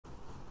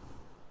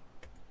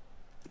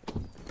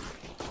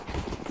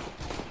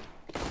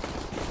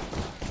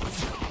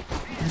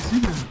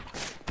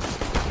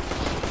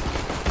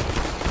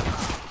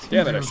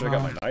Damn it, I should have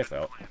got my knife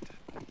out.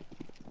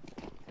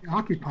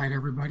 Occupied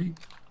everybody.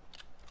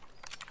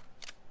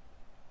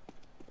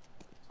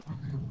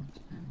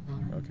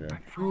 Okay.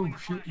 Oh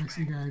shit, I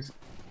see guys.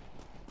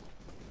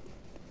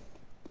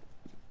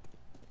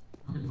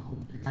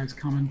 The guy's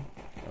coming.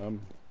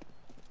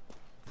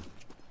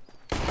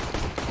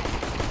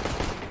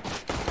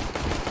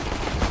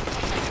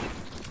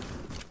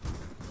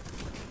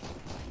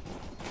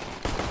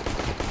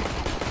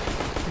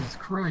 Jesus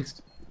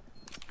Christ.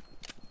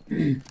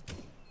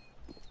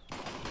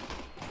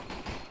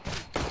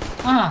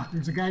 Ah,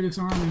 there's a guy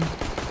disarming.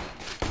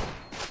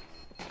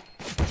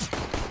 Let's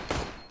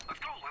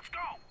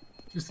go!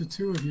 Just the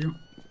two of you.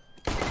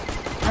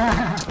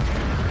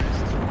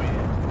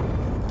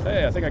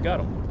 Hey, I think I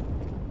got him.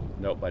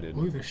 Nope, I didn't.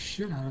 Blew the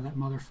shit out of that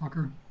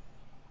motherfucker.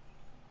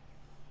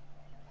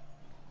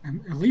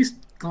 I'm at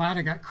least glad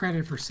I got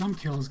credit for some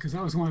kills, because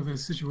that was one of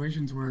those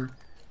situations where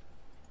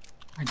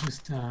I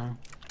just Time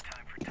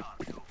for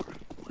talks over.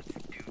 Let's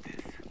do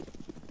this.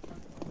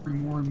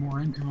 bring more and more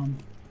into them.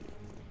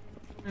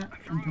 Yeah,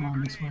 I'm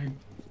going this way.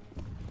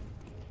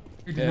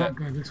 It did not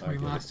go this way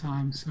last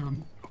time, so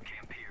We'll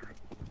camp here.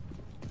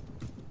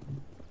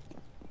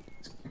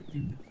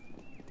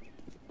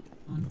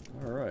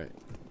 Alright.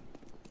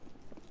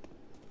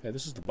 Hey,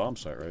 this is the bomb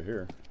site right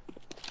here.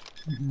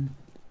 I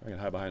can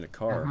hide behind a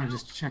car. I'm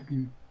just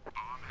checking. Bomb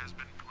has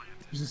been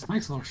planted. There's this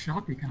nice little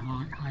shop you can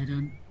hide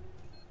in.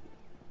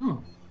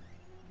 Oh,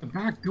 the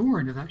back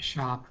door into that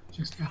shop,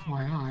 just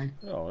FYI.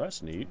 Oh,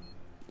 that's neat.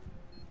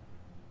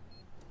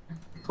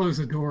 Close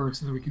the door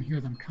so that we can hear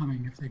them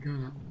coming if they go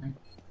that way.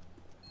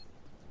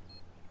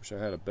 Wish I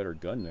had a better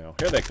gun now.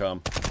 Here they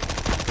come.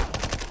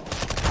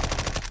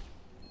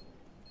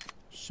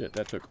 Shit,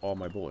 that took all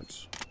my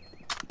bullets.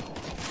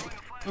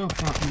 Oh,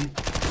 fuck me.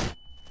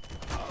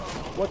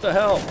 What the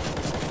hell?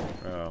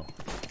 Oh.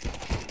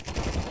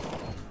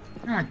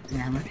 God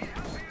damn it.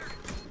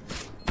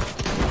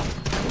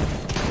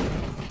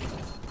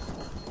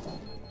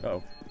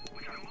 Uh-oh.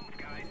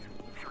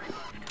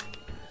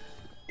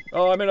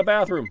 Oh, I'm in a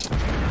bathroom.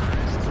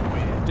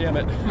 Damn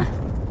it.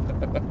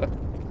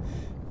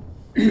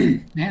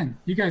 Man,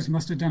 you guys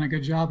must have done a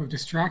good job of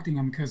distracting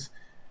them, because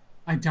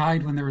I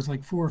died when there was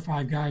like 4 or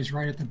 5 guys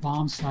right at the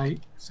bomb site,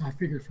 so I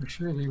figured for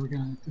sure they were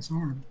going to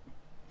disarm.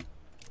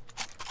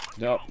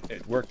 Nope,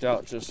 it worked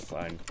out just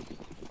fine.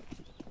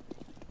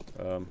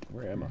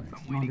 Where am I?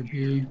 Want to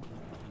be.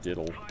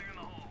 Diddle.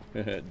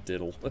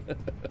 Diddle.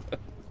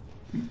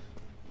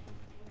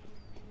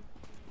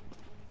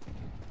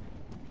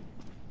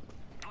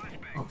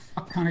 Oh,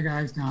 fuck ton of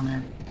guys down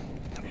there.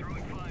 I'm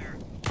throwing fire.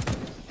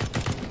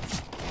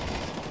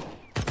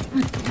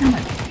 God damn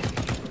it.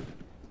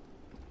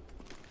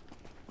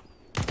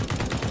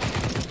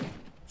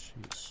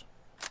 Jeez.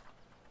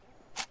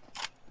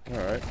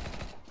 Alright.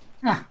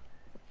 Ah,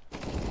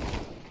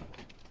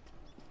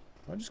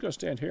 I'm just gonna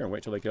stand here and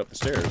wait till they get up the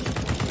stairs.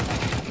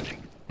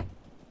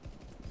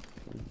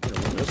 We're gonna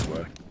run this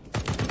way.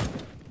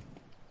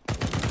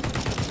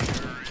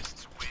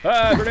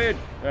 Ah, grenade!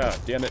 Ah,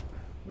 damn it.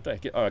 What the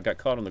heck? Oh, I got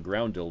caught on the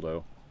ground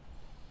dildo.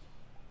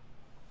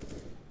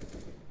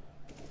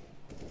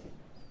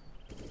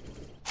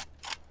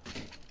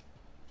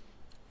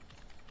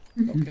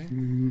 Okay.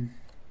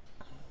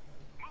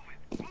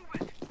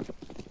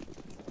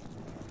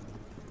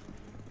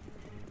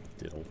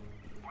 Diddle.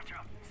 Watch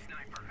out,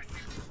 sniper.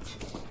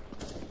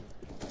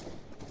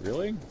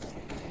 Really?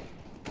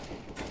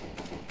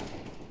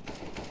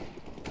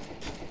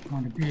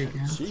 want to be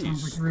again. Jeez.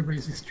 Sounds like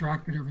everybody's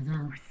distracted over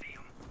there. See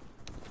him.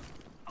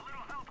 A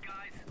little help,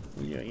 guys.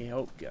 Yeah,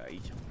 help,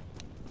 guys.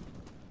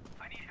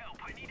 I need help.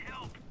 I need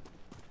help.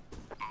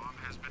 Bomb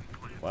has been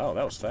planted. Wow,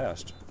 that was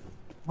fast.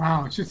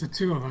 Wow, it's just the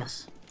two of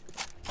us.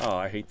 Oh,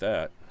 I hate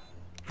that.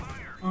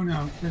 Fire. Oh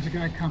no, there's a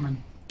guy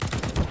coming.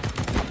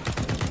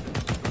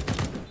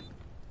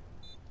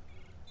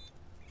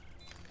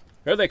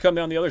 Here they come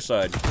down the other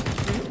side.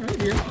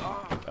 Right here.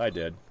 I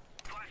did.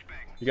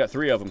 Flashbang. You got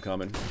 3 of them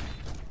coming.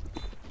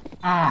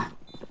 Ah,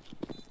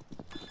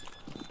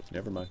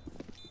 Never mind.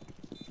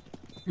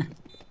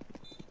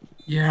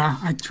 yeah,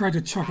 I tried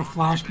to chuck a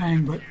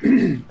flashbang, but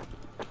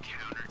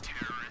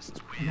Counter-terrorists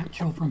I win. got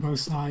killed from both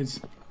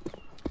sides.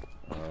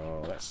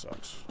 Oh, that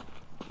sucks.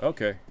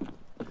 Okay.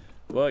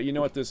 Well, you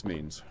know what this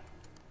means.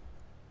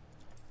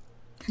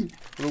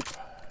 Oop.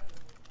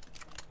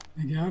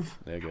 Negative.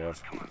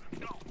 Negative. Come on,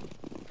 let's go.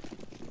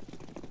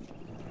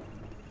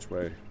 Which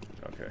way?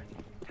 Okay.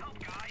 Help,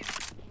 guys.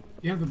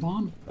 You have the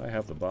bomb? I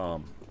have the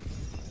bomb.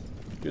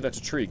 Dude, that's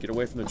a tree. Get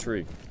away from the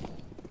tree.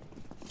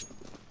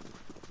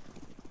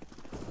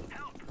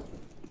 Help.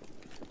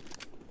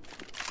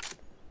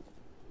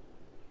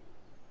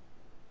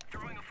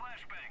 Throwing a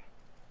flashbang.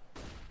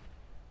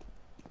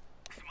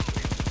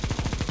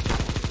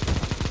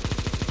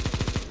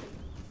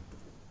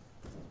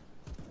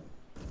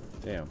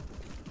 Damn.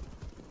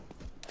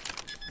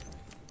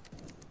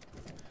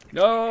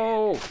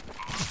 No!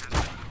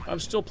 I'm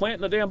still planting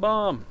the damn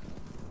bomb.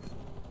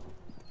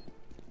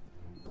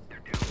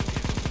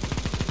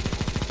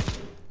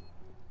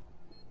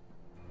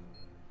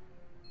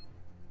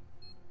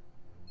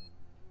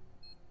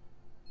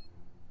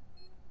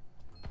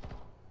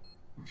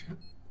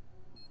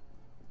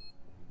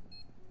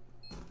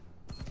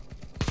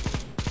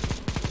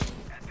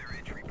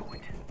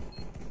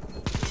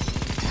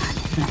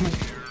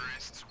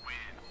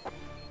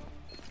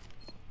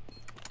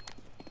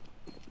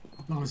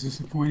 was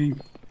disappointing.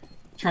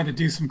 Tried to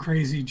do some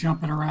crazy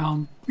jumping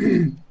around,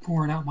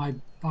 pouring out my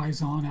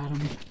Bison at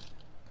him.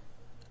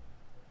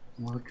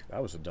 Work.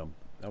 That was dumb.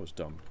 I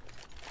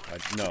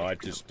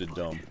just did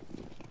dumb.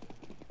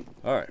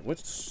 All right,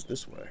 what's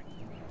this way?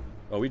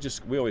 Oh, we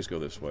always go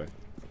this way.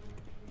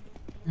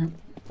 Yep.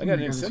 I got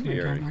an I'm gonna go this way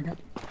incendiary. again.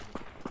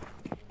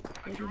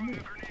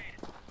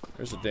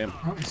 There's a damn.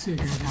 Oh, I see a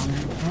guy down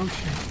there. Oh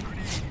shit.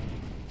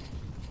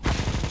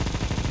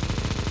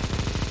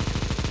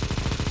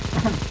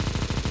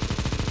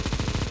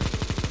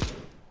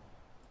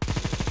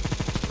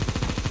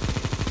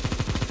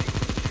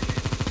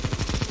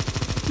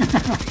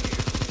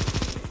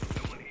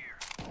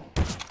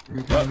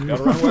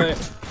 Gotta run away!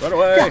 Run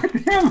away!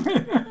 Damn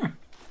it. I'm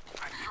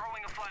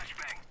throwing a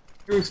flashbang.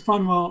 It was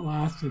fun while it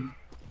lasted.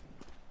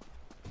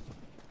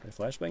 Can I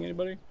flashbang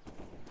anybody?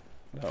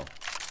 No.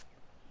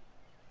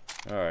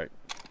 Alright.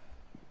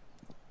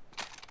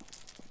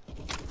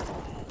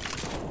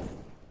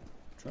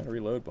 Trying to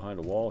reload behind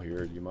a wall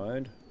here, do you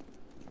mind?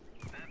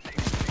 That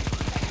makes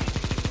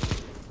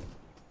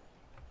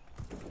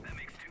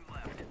 2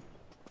 left.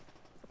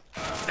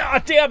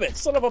 Ah, damn it!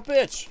 Son of a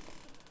bitch!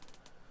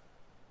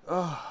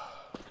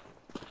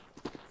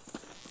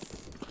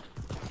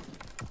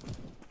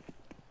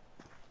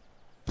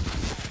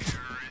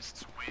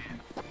 Terrorists win.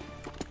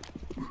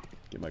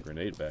 Get my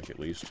grenade back at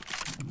least.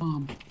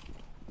 Bomb.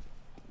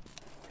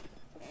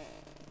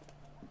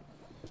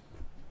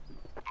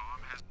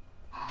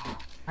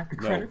 Got the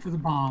credit for the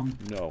bomb.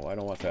 No, I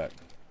don't want that.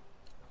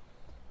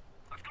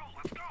 Let's go,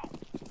 let's go.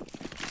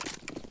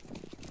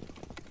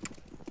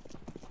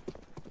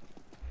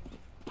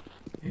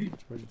 Hey,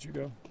 Where did you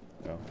go?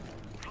 Oh.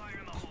 Fire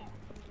in the hole.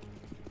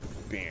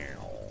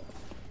 Bow.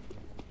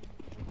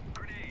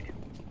 Grenade.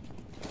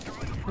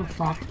 oh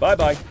fuck. Bye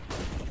bye.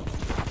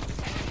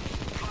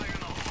 Fire in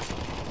the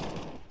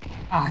hole.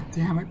 Ah,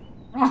 damn it.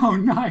 Oh,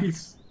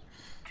 nice.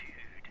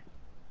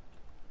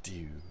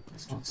 Dude. I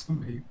saw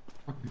somebody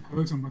fucking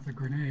hose him with a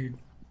grenade.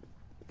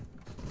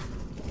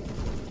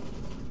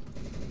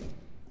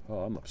 Oh,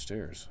 I'm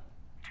upstairs.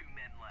 2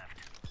 men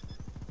left.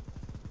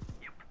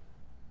 Yep.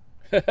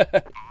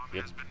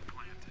 Yep. Has been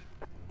planted.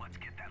 Let's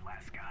get that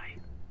last guy.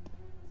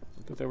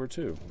 I thought there were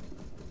 2.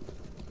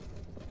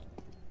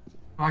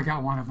 Oh, I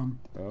got one of them.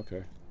 Oh,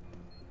 okay.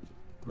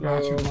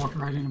 I should walk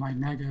right into my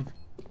negative.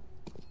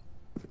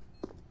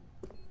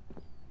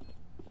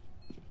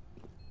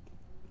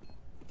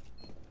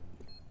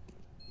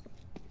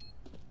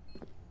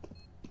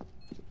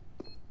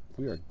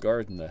 We are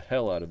guarding the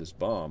hell out of this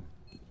bomb.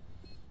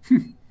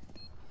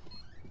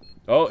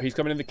 Oh, he's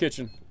coming in the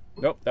kitchen.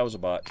 Nope, that was a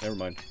bot. Never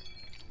mind.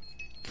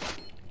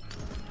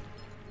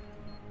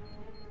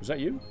 Was that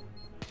you?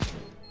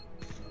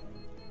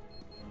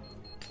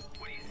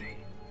 What do you see?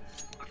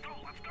 Let's go,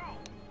 let's go.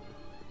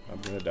 I'm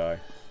gonna die.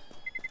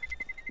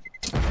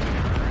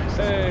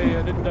 Hey,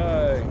 I didn't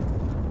die.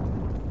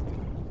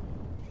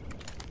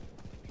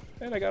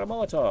 And I got a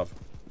Molotov.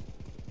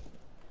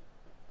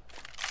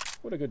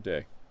 What a good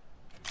day.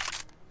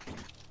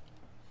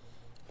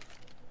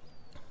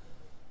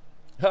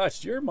 Ah,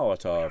 it's your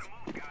Molotov. Come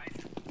on, guys.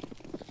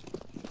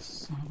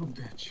 Son of a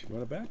bitch. You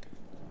want it back?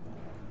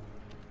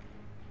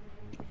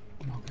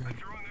 No good.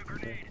 Throwing a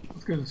grenade.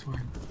 Let's go this way.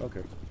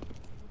 Okay.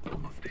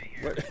 I'll stay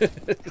here. What?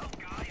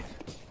 Help, guys.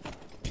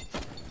 I need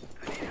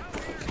help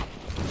here.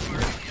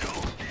 Burn it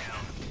all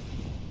down.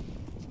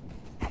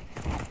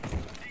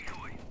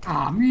 Decoy.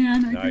 Ah,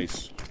 man.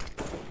 Nice.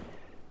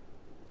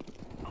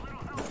 A little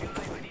help,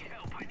 guys. I need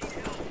help. I need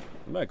help.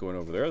 I'm not going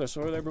over there. That's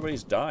where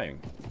everybody's dying.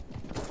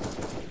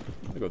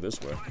 I'm gonna go this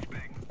way.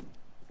 Flashbang.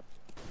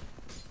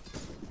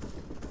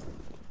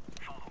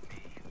 Follow me.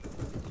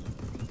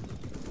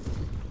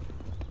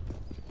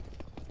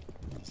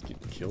 Just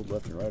getting killed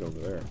left and right over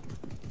there.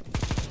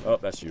 Oh,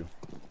 that's you.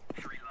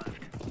 3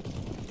 left.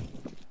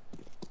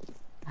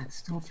 That's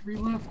still 3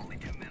 left. Only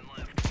 2 men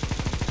left.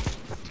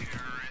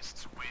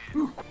 Terrorists win.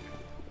 Whew.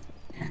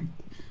 Man.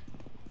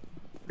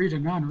 3 to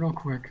none real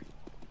quick.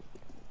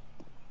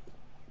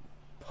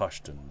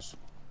 Pashtuns.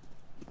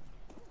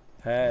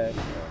 Had.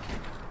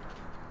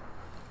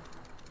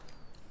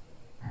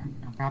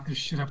 I'll wrap this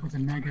shit up with a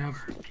negative.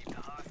 Keep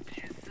the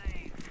hostages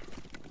safe.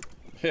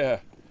 Yeah.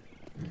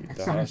 That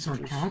The sounded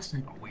hostages.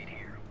 sarcastic. I'll wait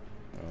here.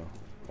 Oh,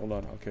 hold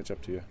on. I'll catch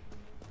up to you.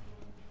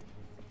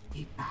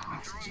 Keep the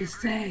hostages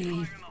safe. Fire in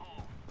the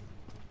hole.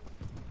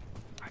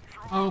 I'm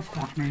throwing Oh,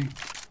 fuck me.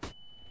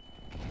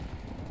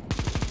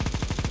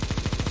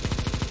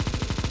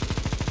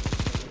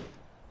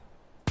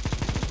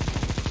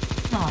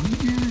 Oh,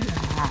 man.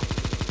 Ah,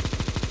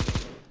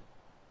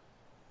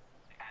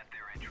 at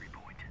their entry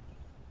point.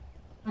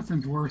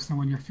 nothing's worse than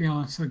when you're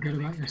feeling so good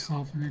about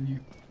yourself and then you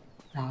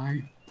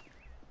die.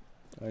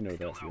 I know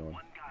Still that got feeling.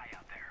 1 guy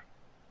out there.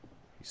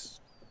 He's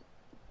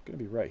gonna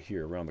be right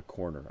here around the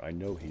corner. I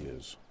know he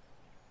is.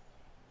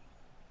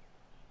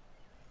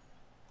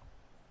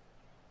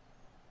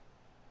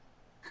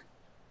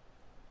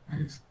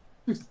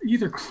 Just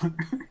either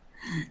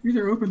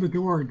either open the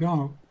door or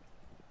don't.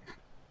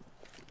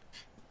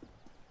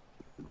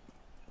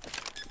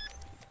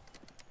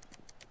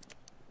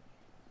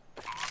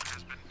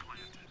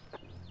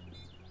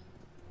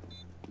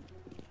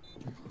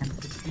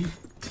 lucky.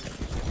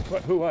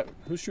 What? Who? What?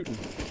 Who's shooting?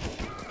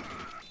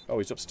 Oh,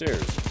 he's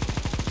upstairs.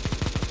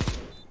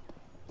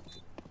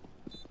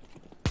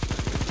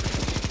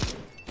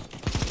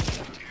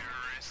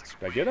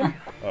 Did I get him?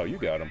 Oh, you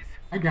got him.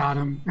 I got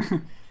him.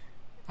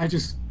 I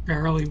just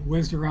barely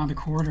whizzed around the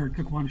corner,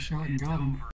 took one shot and got him.